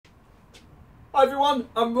Hi everyone,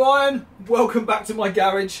 I'm Ryan. Welcome back to my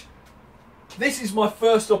garage. This is my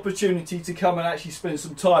first opportunity to come and actually spend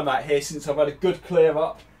some time out here since I've had a good clear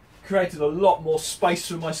up. Created a lot more space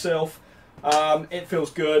for myself. It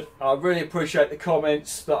feels good. I really appreciate the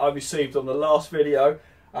comments that I received on the last video.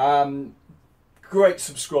 Great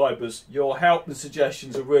subscribers. Your help and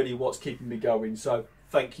suggestions are really what's keeping me going. So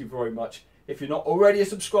thank you very much. If you're not already a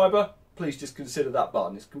subscriber, please just consider that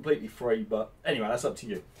button. It's completely free, but anyway, that's up to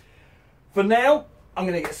you. For now, I'm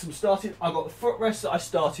going to get some started. I've got the footrests that I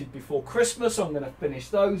started before Christmas, so I'm going to finish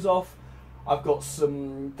those off. I've got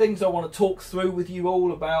some things I want to talk through with you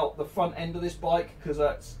all about the front end of this bike, because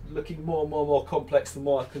that's looking more and more complex the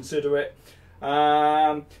more I consider it.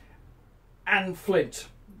 And flint.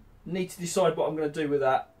 Need to decide what I'm going to do with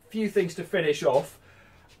that. A few things to finish off,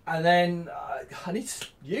 and then I need to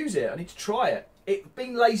use it. I need to try it. It's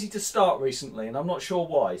been lazy to start recently, and I'm not sure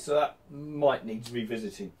why, so that might need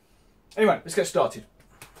revisiting. Anyway, let's get started.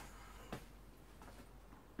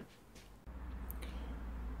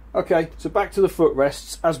 Okay, so back to the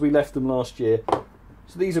footrests as we left them last year.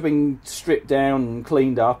 So these have been stripped down and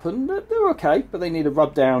cleaned up, and they're okay, but they need a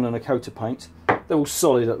rub down and a coat of paint. They're all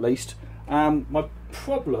solid at least. My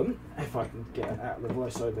problem, if I can get it out of the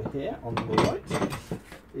voice over here on the right,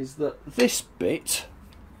 is that this bit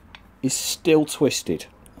is still twisted.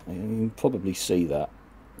 You can probably see that.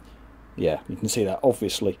 Yeah, you can see that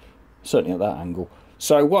obviously. Certainly at that angle.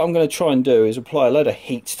 So what I'm going to try and do is apply a load of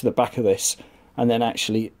heat to the back of this and then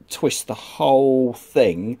actually twist the whole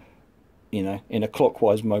thing, you know, in a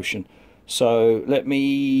clockwise motion. So let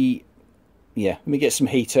me get some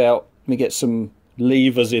heat out, let me get some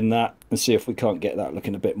levers in that and see if we can't get that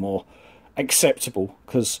looking a bit more acceptable,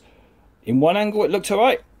 because in one angle it looked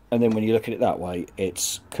alright, and then when you look at it that way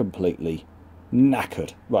it's completely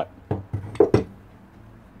knackered. Right.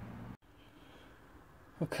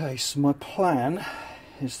 Okay, so my plan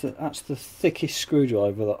is that that's the thickest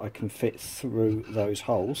screwdriver that I can fit through those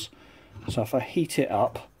holes. So if I heat it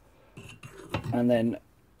up and then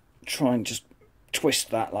try and just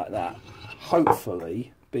twist that like that,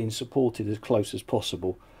 hopefully being supported as close as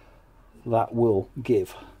possible, that will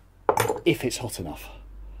give, if it's hot enough.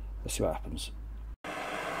 Let's see what happens. I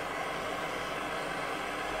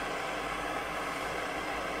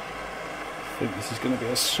think this is going to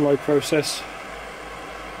be a slow process.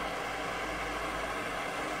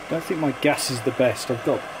 I don't think my gas is the best. I've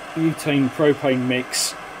got butane propane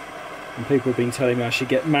mix, and people have been telling me I should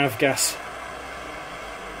get MAV gas.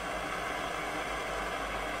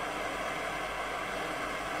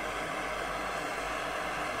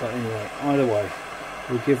 But anyway, either way,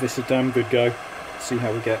 we'll give this a damn good go, see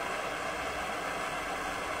how we get.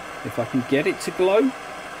 If I can get it to glow,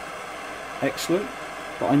 excellent,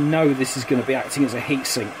 but I know this is going to be acting as a heat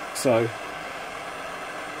sink, so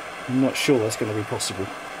I'm not sure that's going to be possible.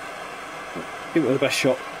 Give it the best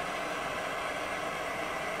shot.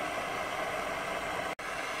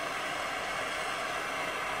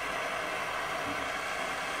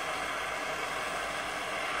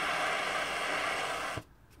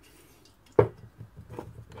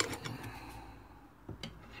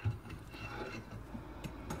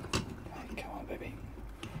 Come on, baby.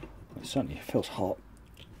 It certainly feels hot.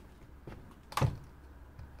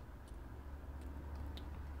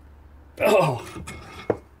 Oh!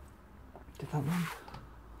 Did that one?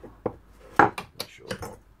 Not sure.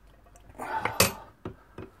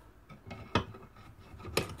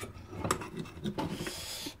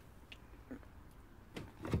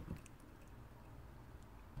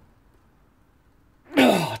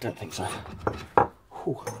 Oh, I don't think so.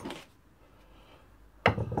 Whew.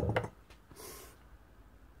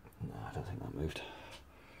 No, I don't think that moved.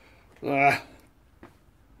 Ah.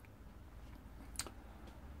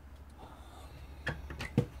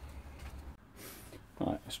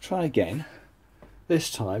 Right, let's try again. This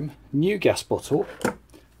time, new gas bottle.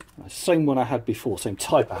 Same one I had before, same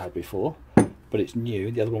type I had before, but it's new.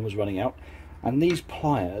 The other one was running out. And these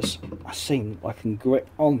pliers, I seem I can grip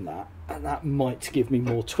on that, and that might give me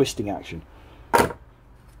more twisting action.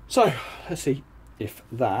 So, let's see if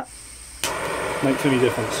that makes any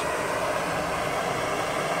difference.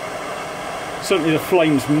 Certainly the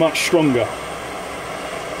flame's much stronger.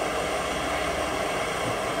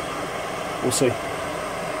 We'll see.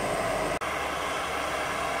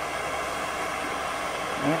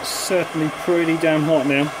 That's certainly pretty damn hot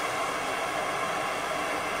now.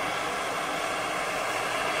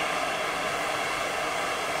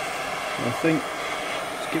 I think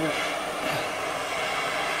let's give it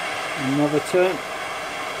another turn,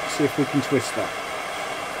 see if we can twist that.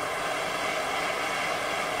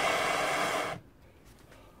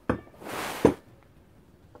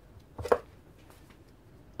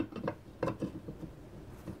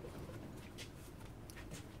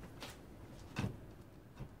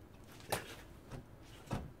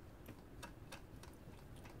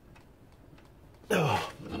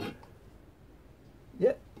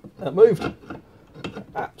 That moved.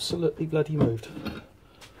 Absolutely bloody moved.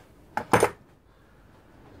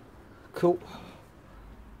 Cool.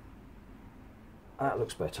 That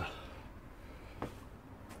looks better.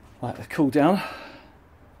 Right, let's cool down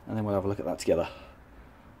and then we'll have a look at that together.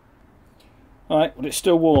 Alright, well it's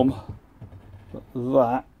still warm, but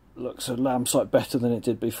that looks a lamb sight better than it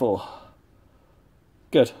did before.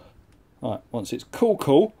 Good. Alright, once it's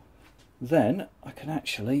cool, then I can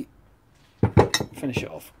actually finish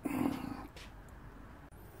it off.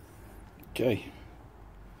 Okay.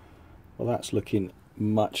 Well, that's looking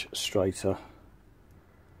much straighter.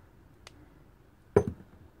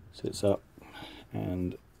 Sits up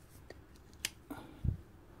and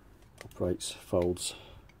operates, folds,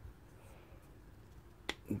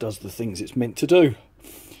 does the things it's meant to do.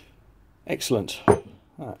 Excellent.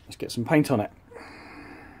 Right, let's get some paint on it.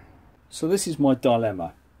 So this is my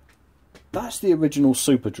dilemma. That's the original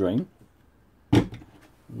Superdream,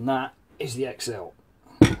 and that is the XL.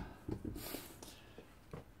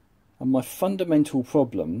 And my fundamental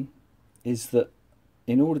problem is that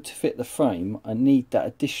in order to fit the frame, I need that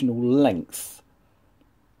additional length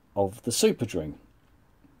of the Superdream.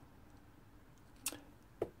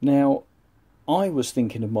 Now, I was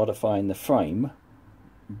thinking of modifying the frame,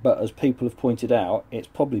 but as people have pointed out, it's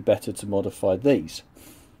probably better to modify these.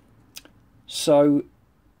 So,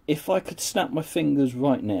 if I could snap my fingers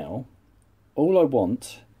right now, all I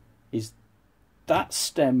want is that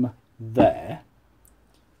stem there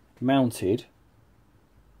mounted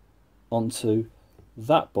onto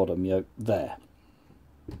that bottom yoke there.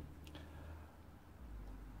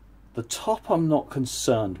 The top I'm not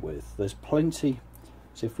concerned with. There's plenty.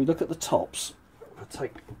 So if we look at the tops, I'll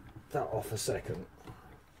take that off a second.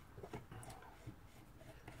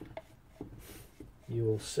 You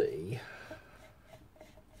will see.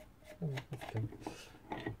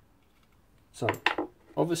 So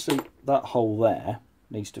obviously that hole there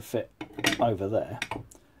needs to fit over there,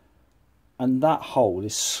 and that hole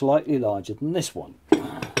is slightly larger than this one,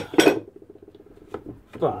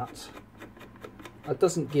 but that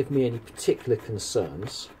doesn't give me any particular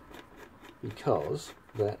concerns because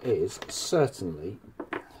there is certainly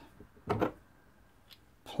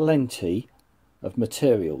plenty of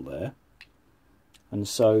material there, and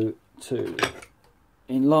so to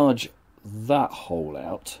enlarge that hole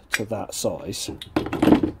out to that size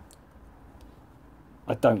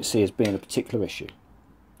I don't see as being a particular issue.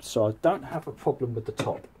 So I don't have a problem with the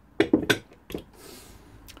top.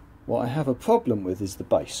 What I have a problem with is the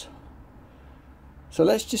base. So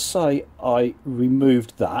let's just say I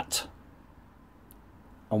removed that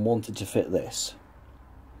and wanted to fit this.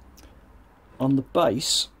 On the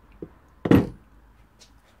base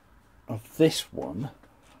of this one,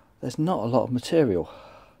 there's not a lot of material.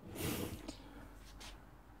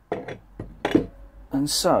 And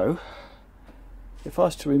so, if I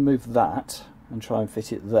was to remove that and try and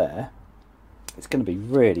fit it there, it's going to be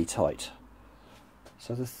really tight.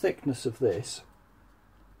 So the thickness of this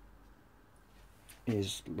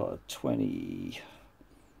is like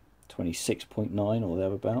 26.9 or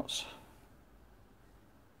thereabouts.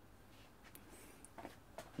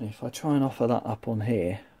 And if I try and offer that up on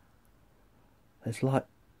here, there's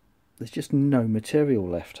just no material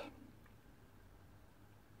left.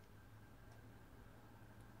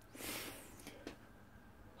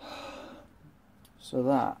 So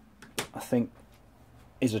that, I think,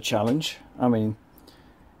 is a challenge. I mean,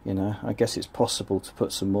 you know, I guess it's possible to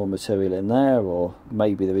put some more material in there, or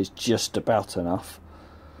maybe there is just about enough.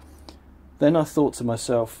 Then I thought to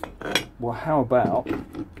myself, well, how about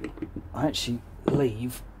I actually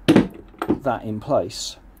leave that in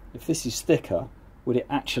place? If this is thicker, would it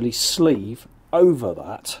actually sleeve over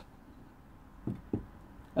that?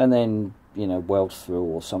 And then, you know, weld through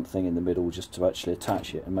or something in the middle just to actually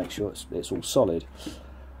attach it and make sure it's all solid.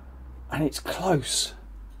 And it's close.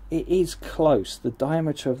 It is close. The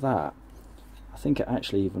diameter of that, I think it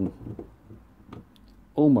actually even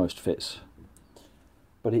almost fits,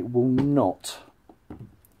 but it will not.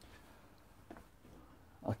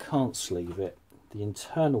 I can't sleeve it. The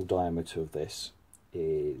internal diameter of this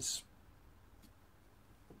is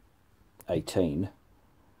 18,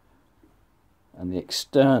 and the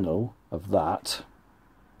external of that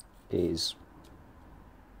is,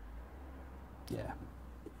 yeah,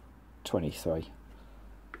 23.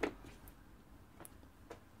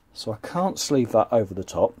 So I can't sleeve that over the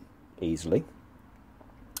top easily,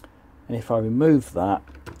 and if I remove that,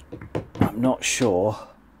 I'm not sure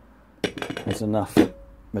there's enough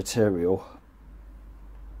material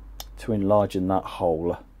to enlarge in that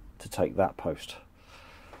hole to take that post.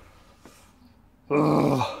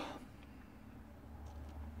 Ugh.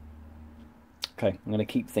 Okay, I'm going to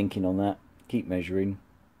keep thinking on that, keep measuring.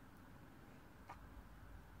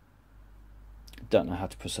 Don't know how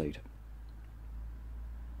to proceed.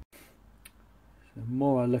 The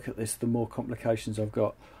more I look at this, the more complications I've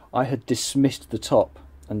got. I had dismissed the top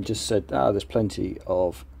and just said, there's plenty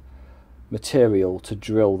of material to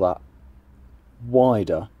drill that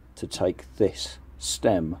wider to take this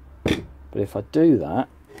stem. But if I do that,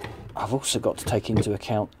 I've also got to take into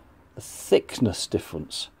account the thickness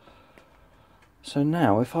difference. So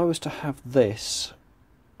now if I was to have this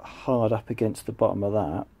hard up against the bottom of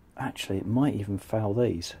that, actually it might even foul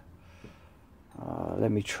these. Let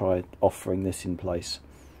me try offering this in place.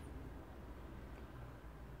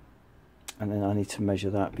 And then I need to measure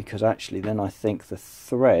that, because actually then I think the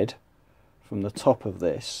thread from the top of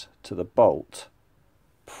this to the bolt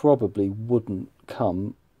probably wouldn't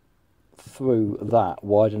come through that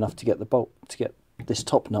wide enough to get the bolt, to get this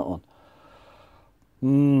top nut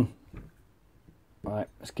on. Right,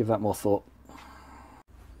 let's give that more thought.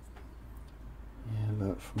 Yeah,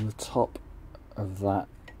 look, from the top of that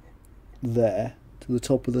there to the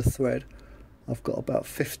top of the thread, I've got about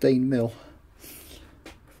 15 mil.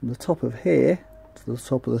 From the top of here to the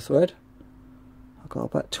top of the thread, I've got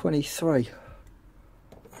about 23.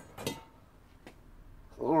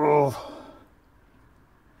 Oh.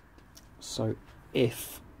 So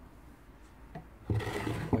if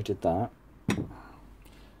I did that,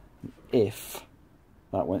 if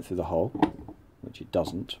that went through the hole, which it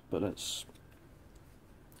doesn't, but let's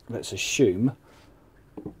assume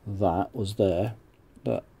that was there,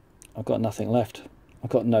 but I've got nothing left. I've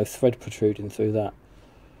got no thread protruding through that.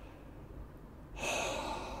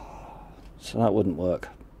 So that wouldn't work.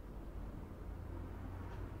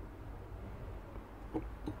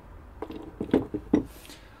 The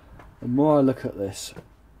more I look at this,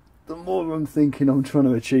 the more I'm thinking I'm trying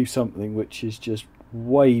to achieve something which is just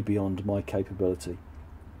way beyond my capability.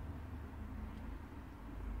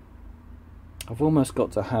 I've almost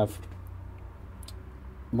got to have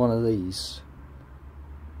one of these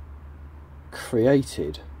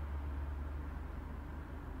created.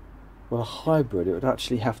 Well, a hybrid, it would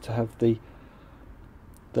actually have to have the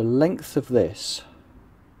length of this,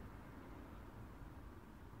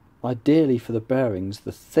 ideally for the bearings,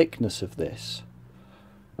 the thickness of this,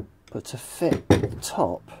 but to fit the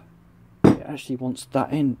top, it actually wants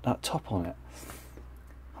that top on it.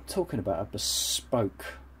 I'm talking about a bespoke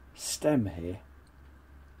stem here.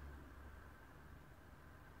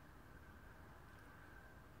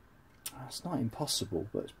 It's not impossible,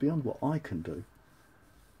 but it's beyond what I can do.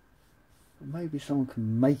 But maybe someone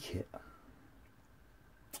can make it.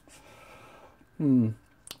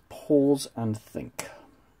 Pause and think.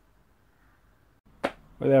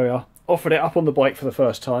 Well, there we are. Offered it up on the bike for the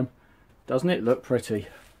first time. Doesn't it look pretty?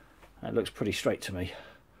 It looks pretty straight to me.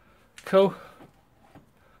 Cool.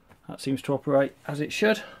 That seems to operate as it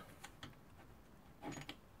should.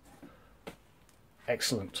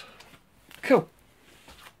 Excellent. Cool.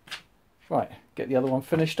 Right, get the other one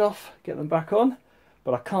finished off, get them back on,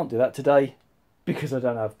 but I can't do that today because I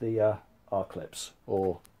don't have the R-clips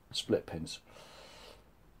or split pins.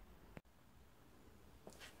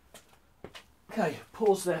 Okay,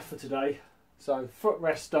 pause there for today. So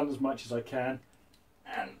footrest done as much as I can,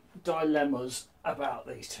 and dilemmas about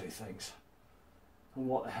these two things and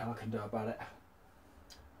what the hell I can do about it.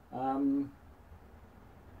 I've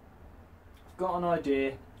got an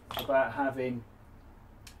idea about having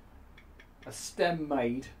a stem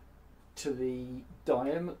made to the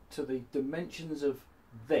dimensions of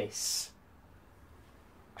this,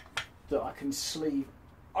 that I can sleeve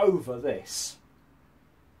over this,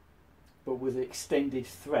 but with extended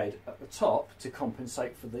thread at the top to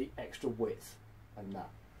compensate for the extra width and that.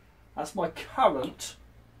 That's my current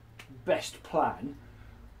best plan,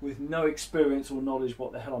 with no experience or knowledge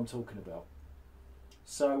what the hell I'm talking about.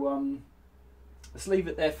 So let's leave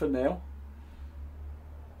it there for now.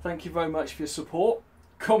 Thank you very much for your support,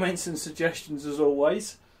 comments and suggestions as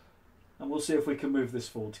always, and we'll see if we can move this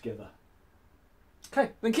forward together. Okay,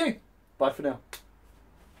 thank you. Bye for now.